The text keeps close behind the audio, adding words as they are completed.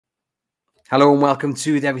Hello and welcome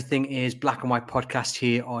to the Everything is Black and White podcast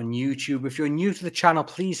here on YouTube. If you're new to the channel,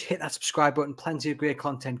 please hit that subscribe button. Plenty of great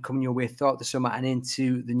content coming your way throughout the summer and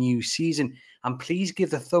into the new season. And please give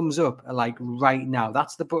the thumbs up like right now.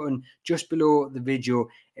 That's the button just below the video.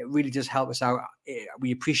 It really does help us out.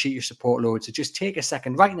 We appreciate your support, Lord. So just take a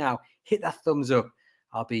second right now, hit that thumbs up.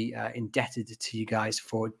 I'll be indebted to you guys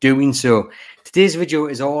for doing so. Today's video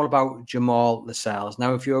is all about Jamaal Lascelles.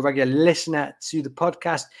 Now, if you're a regular listener to the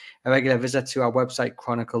podcast, a regular visitor to our website,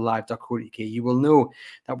 chroniclelive.co.uk, you will know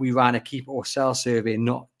that we ran a keep or sell survey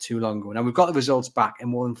not too long ago. Now, we've got the results back and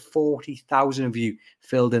more than 40,000 of you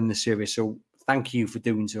filled in the survey. So thank you for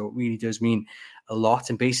doing so. It really does mean a lot.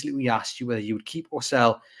 And basically, we asked you whether you would keep or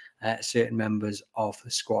sell certain members of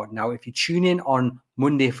the squad. Now, if you tune in on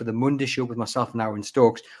Monday for the Monday show with myself and Aaron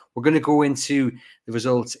Stokes, we're going to go into the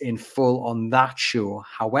results in full on that show.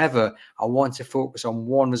 However, I want to focus on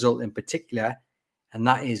one result in particular, and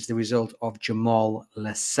that is the result of Jamaal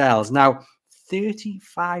Lascelles. Now,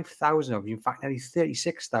 35,000 of you, in fact, nearly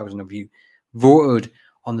 36,000 of you voted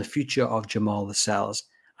on the future of Jamaal Lascelles,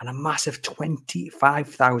 and a massive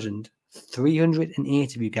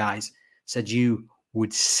 25,308 of you guys said you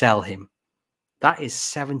would sell him. That is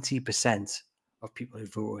 70% of people who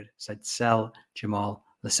voted said sell Jamaal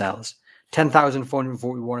Lascelles.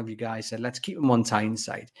 10,441 of you guys said let's keep him on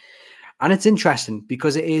Tyneside. And it's interesting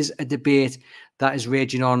because it is a debate that is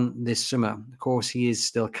raging on this summer. Of course, he is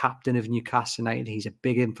still captain of Newcastle United. He's a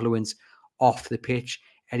big influence off the pitch.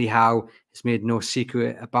 Eddie Howe has made no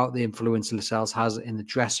secret about the influence Lascelles has in the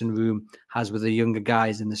dressing room, has with the younger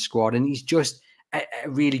guys in the squad. And he's just a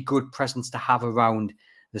really good presence to have around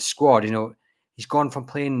the squad. You know, he's gone from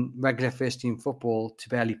playing regular first-team football to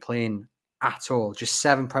barely playing at all. Just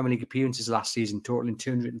 7 Premier League appearances last season, totaling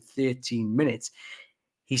 213 minutes.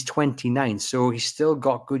 He's 29, so he's still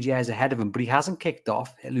got good years ahead of him, but he hasn't kicked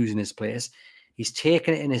off at losing his place. He's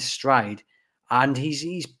taken it in his stride, and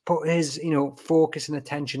he's put his focus and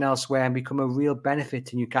attention elsewhere and become a real benefit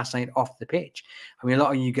to Newcastle United off the pitch. I mean, a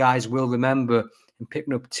lot of you guys will remember him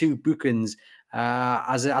picking up 2 bookings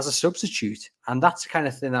as a substitute, and that's the kind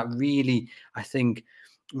of thing that really, I think,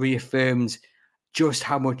 reaffirmed just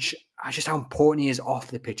how important he is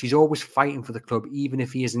off the pitch. He's always fighting for the club, even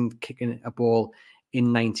if he isn't kicking a ball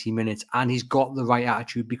in 90 minutes, and he's got the right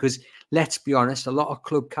attitude, because let's be honest, a lot of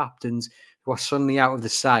club captains who are suddenly out of the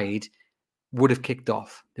side would have kicked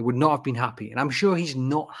off. They would not have been happy, and I'm sure he's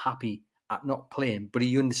not happy at not playing, but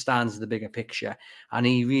he understands the bigger picture, and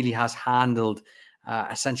he really has handled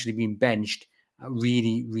essentially being benched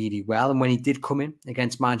really, really well. And when he did come in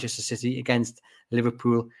against Manchester City, against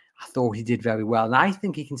Liverpool, I thought he did very well. And I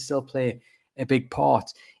think he can still play a big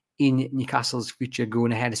part in Newcastle's future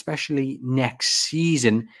going ahead, especially next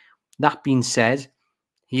season. That being said,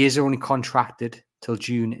 he is only contracted till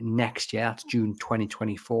June next year. That's June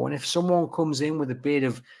 2024. And if someone comes in with a bid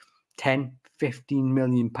of 10, 15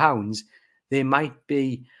 million pounds, there might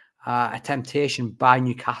be a temptation by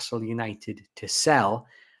Newcastle United to sell.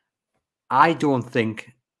 I don't think,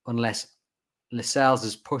 unless Lascelles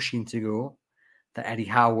is pushing to go, that Eddie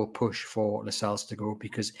Howe will push for Lascelles to go,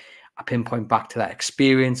 because I pinpoint back to that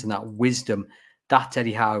experience and that wisdom that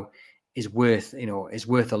Eddie Howe is worth, is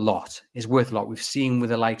worth a lot. We've seen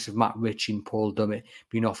with the likes of Matt Ritchie and Paul Dummett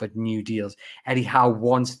being offered new deals. Eddie Howe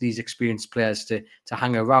wants these experienced players to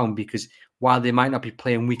hang around, because while they might not be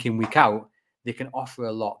playing week in, week out, they can offer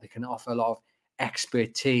a lot. They can offer a lot of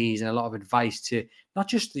expertise and a lot of advice to not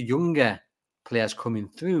just the younger players coming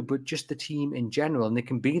through, but just the team in general. And they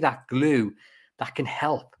can be that glue that can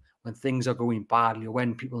help when things are going badly or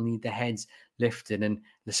when people need their heads lifted. And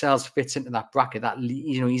Lascelles fits into that bracket. That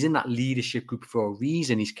he's in that leadership group for a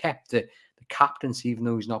reason. He's kept the captaincy, even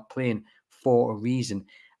though he's not playing, for a reason.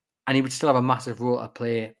 And he would still have a massive role to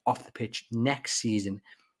play off the pitch next season.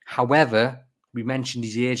 However, we mentioned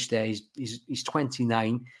his age there. He's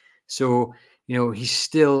 29, so he's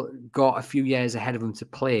still got a few years ahead of him to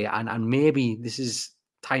play, and maybe this is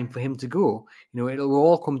time for him to go. It'll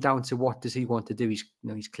all come down to what does he want to do. He's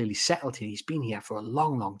clearly settled here. He's been here for a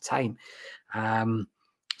long, long time.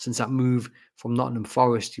 Since that move from Nottingham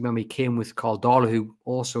Forest, you remember he came with Caldala, who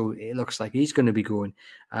also it looks like he's going to be going.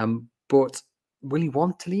 But will he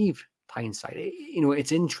want to leave Tyneside?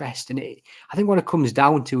 It's interesting. I think what it comes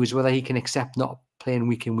down to is whether he can accept not playing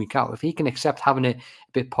week in, week out. If he can accept having a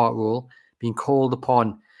bit part role, being called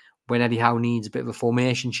upon when Eddie Howe needs a bit of a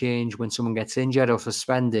formation change, when someone gets injured or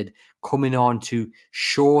suspended, coming on to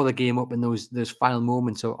shore the game up in those final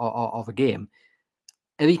moments of a game.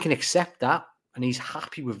 If he can accept that and he's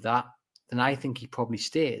happy with that, then I think he probably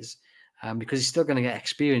stays, because he's still going to get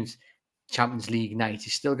experience Champions League night.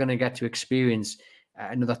 He's still going to get to experience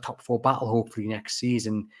another top 4 battle hopefully next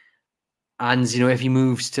season. And, if he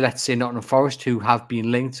moves to, let's say, Nottingham Forest, who have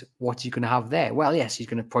been linked, what's he going to have there? Well, yes, he's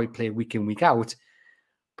going to probably play week in, week out,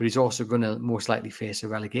 but he's also going to most likely face a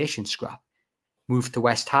relegation scrap. Move to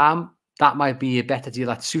West Ham, that might be a better deal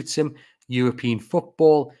that suits him. European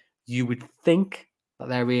football, you would think that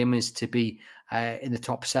their aim is to be in the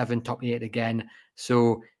top 7, top 8 again.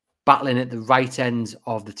 So battling at the right end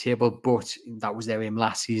of the table, but that was their aim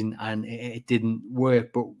last season and it didn't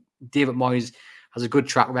work. But David Moyes has a good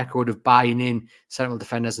track record of buying in central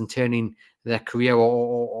defenders and turning their career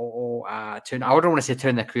I don't want to say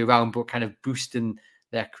turn their career around, but kind of boosting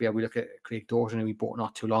their career. We look at Craig Dawson, who we bought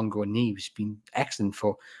not too long ago, and he's been excellent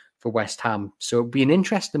for West Ham. So it'd be an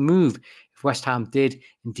interesting move if West Ham did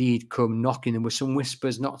indeed come knocking. There were some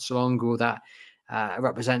whispers not so long ago that a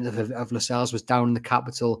representative of Lascelles was down in the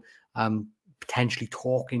capital, potentially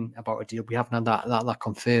talking about a deal. We haven't had that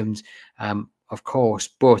confirmed, of course,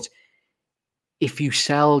 but if you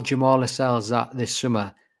sell Jamaal Lascelles this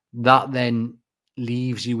summer, that then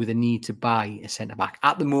leaves you with a need to buy a centre-back.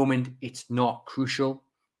 At the moment, it's not crucial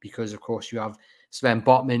because, of course, you have Sven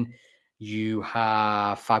Botman, you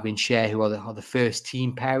have Fabian Schär, who are the first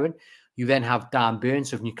team pairing. You then have Dan Burn.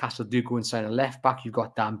 So if Newcastle do go and sign a left-back, you've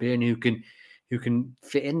got Dan Burn who can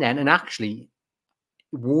fit in then. And actually,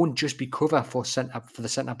 it won't just be cover for the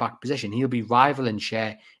centre-back position. He'll be rivaling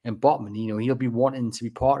Schär and Botman. He'll be wanting to be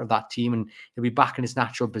part of that team and he'll be back in his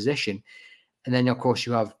natural position. And then, of course,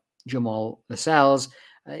 you have Jamaal Lascelles.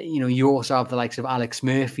 You also have the likes of Alex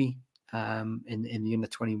Murphy in the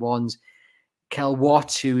under-21s. Kel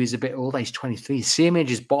Watts, who is a bit older, he's 23, same age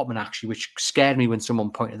as Botman, actually, which scared me when someone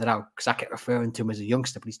pointed that out because I kept referring to him as a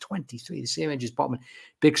youngster, but he's 23, the same age as Botman.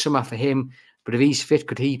 Big summer for him, but if he's fit,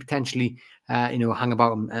 could he potentially, hang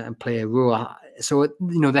about and play a role? So,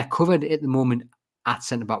 they're covered at the moment at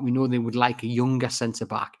centre-back. We know they would like a younger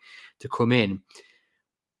centre-back to come in,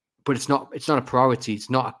 but it's not a priority. It's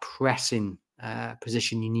not a pressing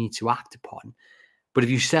position you need to act upon. But if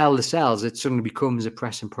you sell Lascelles, it suddenly becomes a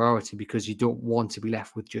pressing priority because you don't want to be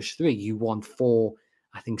left with just 3. You want 4,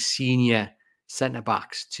 I think, senior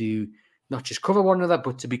centre-backs to not just cover one another,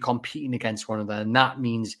 but to be competing against one another. And that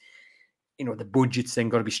means, the budget's then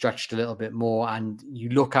got to be stretched a little bit more. And you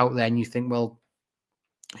look out there and you think, well,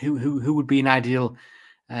 who would be an ideal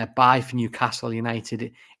buy for Newcastle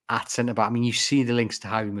United at centre-back? I mean, you see the links to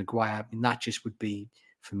Harry Maguire. I mean, that just would be,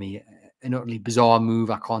 for me, an utterly bizarre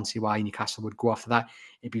move. I can't see why Newcastle would go after that.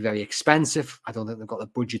 It'd be very expensive. I don't think they've got the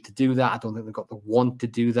budget to do that. I don't think they've got the want to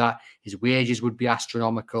do that. His wages would be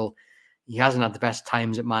astronomical. He hasn't had the best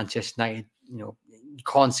times at Manchester United. You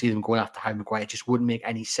can't see them going after Harry Maguire. It just wouldn't make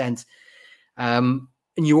any sense. And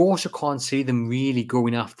you also can't see them really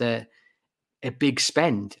going after a big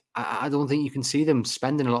spend. I don't think you can see them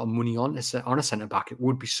spending a lot of money on a centre-back. It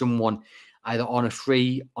would be someone either on a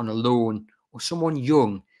free, on a loan, or someone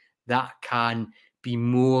young that can be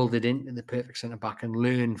moulded into the perfect centre-back and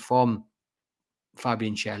learn from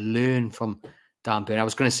Fabian Schär, learn from Dan Burn. I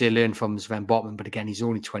was going to say learn from Sven Botman, but again, he's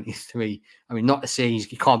only 23. I mean, not to say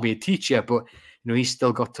he can't be a teacher, but he's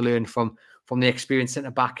still got to learn from the experienced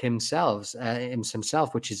centre-back himself,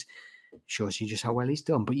 which shows you just how well he's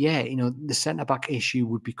done. But yeah, the centre-back issue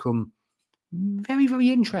would become very,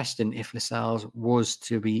 very interesting if Lascelles was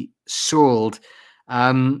to be sold.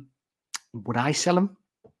 Would I sell him?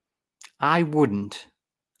 I wouldn't.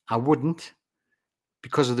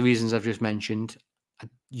 Because of the reasons I've just mentioned.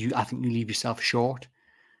 I think you leave yourself short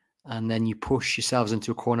and then you push yourselves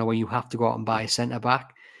into a corner where you have to go out and buy a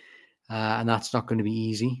centre-back. And that's not going to be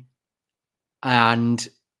easy. And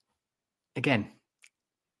again,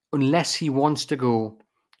 unless he wants to go,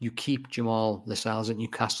 you keep Jamaal Lascelles at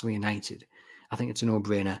Newcastle United. I think it's a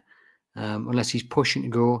no-brainer. Unless he's pushing to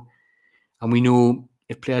go. And we know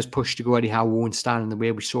if players push to go, Eddie Howe won't stand in the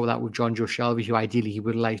way. We saw that with John Joe Shelby, who ideally he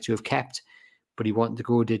would like to have kept, but he wanted to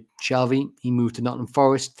go to Shelby. He moved to Nottingham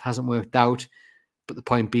Forest. Hasn't worked out. But the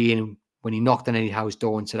point being, when he knocked on Eddie Howe's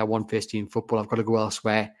door and said, I want first team football, I've got to go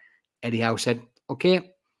elsewhere, Eddie Howe said,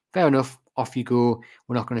 okay, fair enough. Off you go.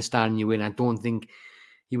 We're not going to stand you in. I don't think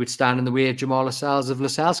he would stand in the way of Jamaal Lascelles if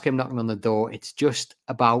Lascelles came knocking on the door. It's just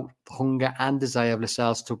about the hunger and desire of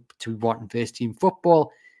Lascelles to want first team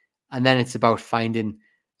football. And then it's about finding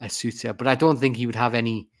a suitor. But I don't think he would have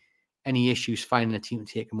any issues finding a team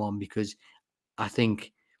to take him on, because I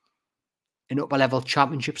think an upper level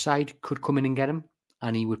championship side could come in and get him,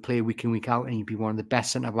 and he would play week in, week out, and he'd be one of the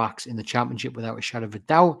best centre-backs in the championship without a shadow of a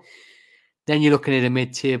doubt. Then you're looking at a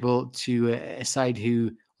mid-table to a side who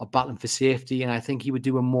are battling for safety, and I think he would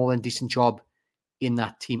do a more than decent job in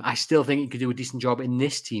that team. I still think he could do a decent job in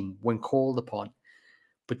this team when called upon,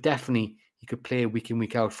 but definitely he could play week in,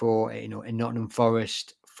 week out for, in Nottingham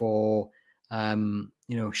Forest, for,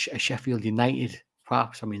 Sheffield United,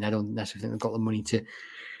 perhaps. I mean, I don't necessarily think they've got the money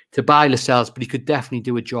to buy Lascelles, but he could definitely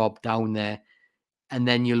do a job down there. And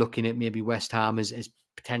then you're looking at maybe West Ham as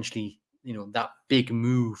potentially, that big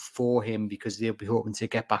move for him, because they'll be hoping to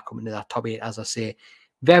get back up into that top 8, as I say.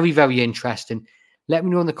 Very, very interesting. Let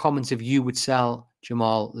me know in the comments if you would sell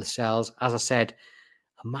Jamaal Lascelles. As I said,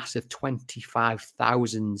 a massive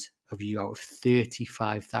 25,000 of you out of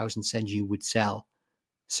 35,000 said you would sell.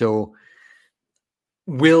 So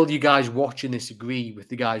will you guys watching this agree with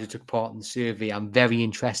the guys who took part in the survey? I'm very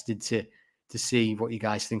interested to see what you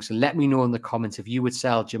guys think. So let me know in the comments if you would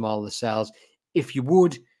sell Jamaal Lascelles. If you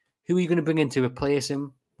would, who are you going to bring in to replace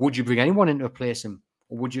him? Would you bring anyone in to replace him?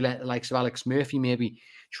 Or would you let the likes of Alex Murphy maybe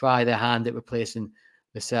try their hand at replacing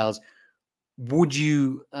Lascelles? Would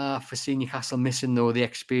you foresee Newcastle missing, though, the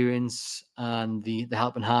experience and the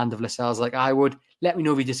helping hand of Lascelles like I would? Let me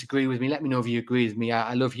know if you disagree with me. Let me know if you agree with me.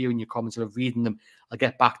 I love hearing your comments. I love reading them. I'll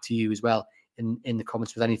get back to you as well in the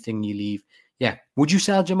comments with anything you leave. Yeah. Would you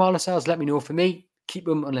sell Jamaal Lascelles? Let me know. For me, keep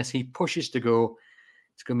him unless he pushes to go.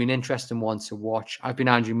 It's going to be an interesting one to watch. I've been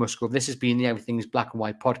Andrew Musgrove. This has been the Everything is Black and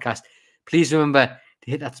White podcast. Please remember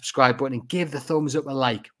to hit that subscribe button and give the thumbs up a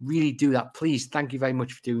like. Really do that, please. Thank you very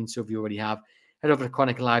much for doing so if you already have. Head over to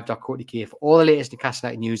chroniclelive.co.uk for all the latest Newcastle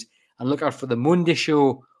United news, and look out for the Monday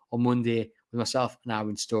show on Monday with myself and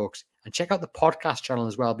Aaron Stokes. And check out the podcast channel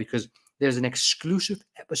as well, because there's an exclusive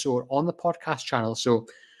episode on the podcast channel. So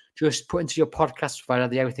just put into your podcast provider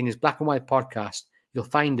the Everything is Black and White podcast. You'll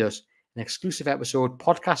find us, an exclusive episode,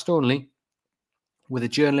 podcast only, with a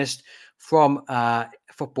journalist from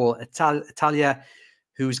Football Italia,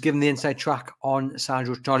 who's given the inside track on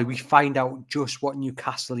Sandro Tonali. We find out just what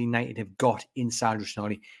Newcastle United have got in Sandro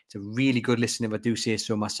Tonali. It's a really good listen, if I do say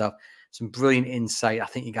so myself. Some brilliant insight. I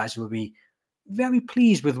think you guys will be very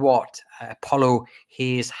pleased with what Apollo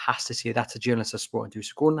Hayes has to say. That's a journalist I've spoken to.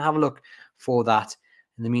 So go and have a look for that.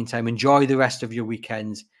 In the meantime, enjoy the rest of your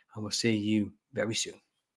weekend, and we'll see you very soon.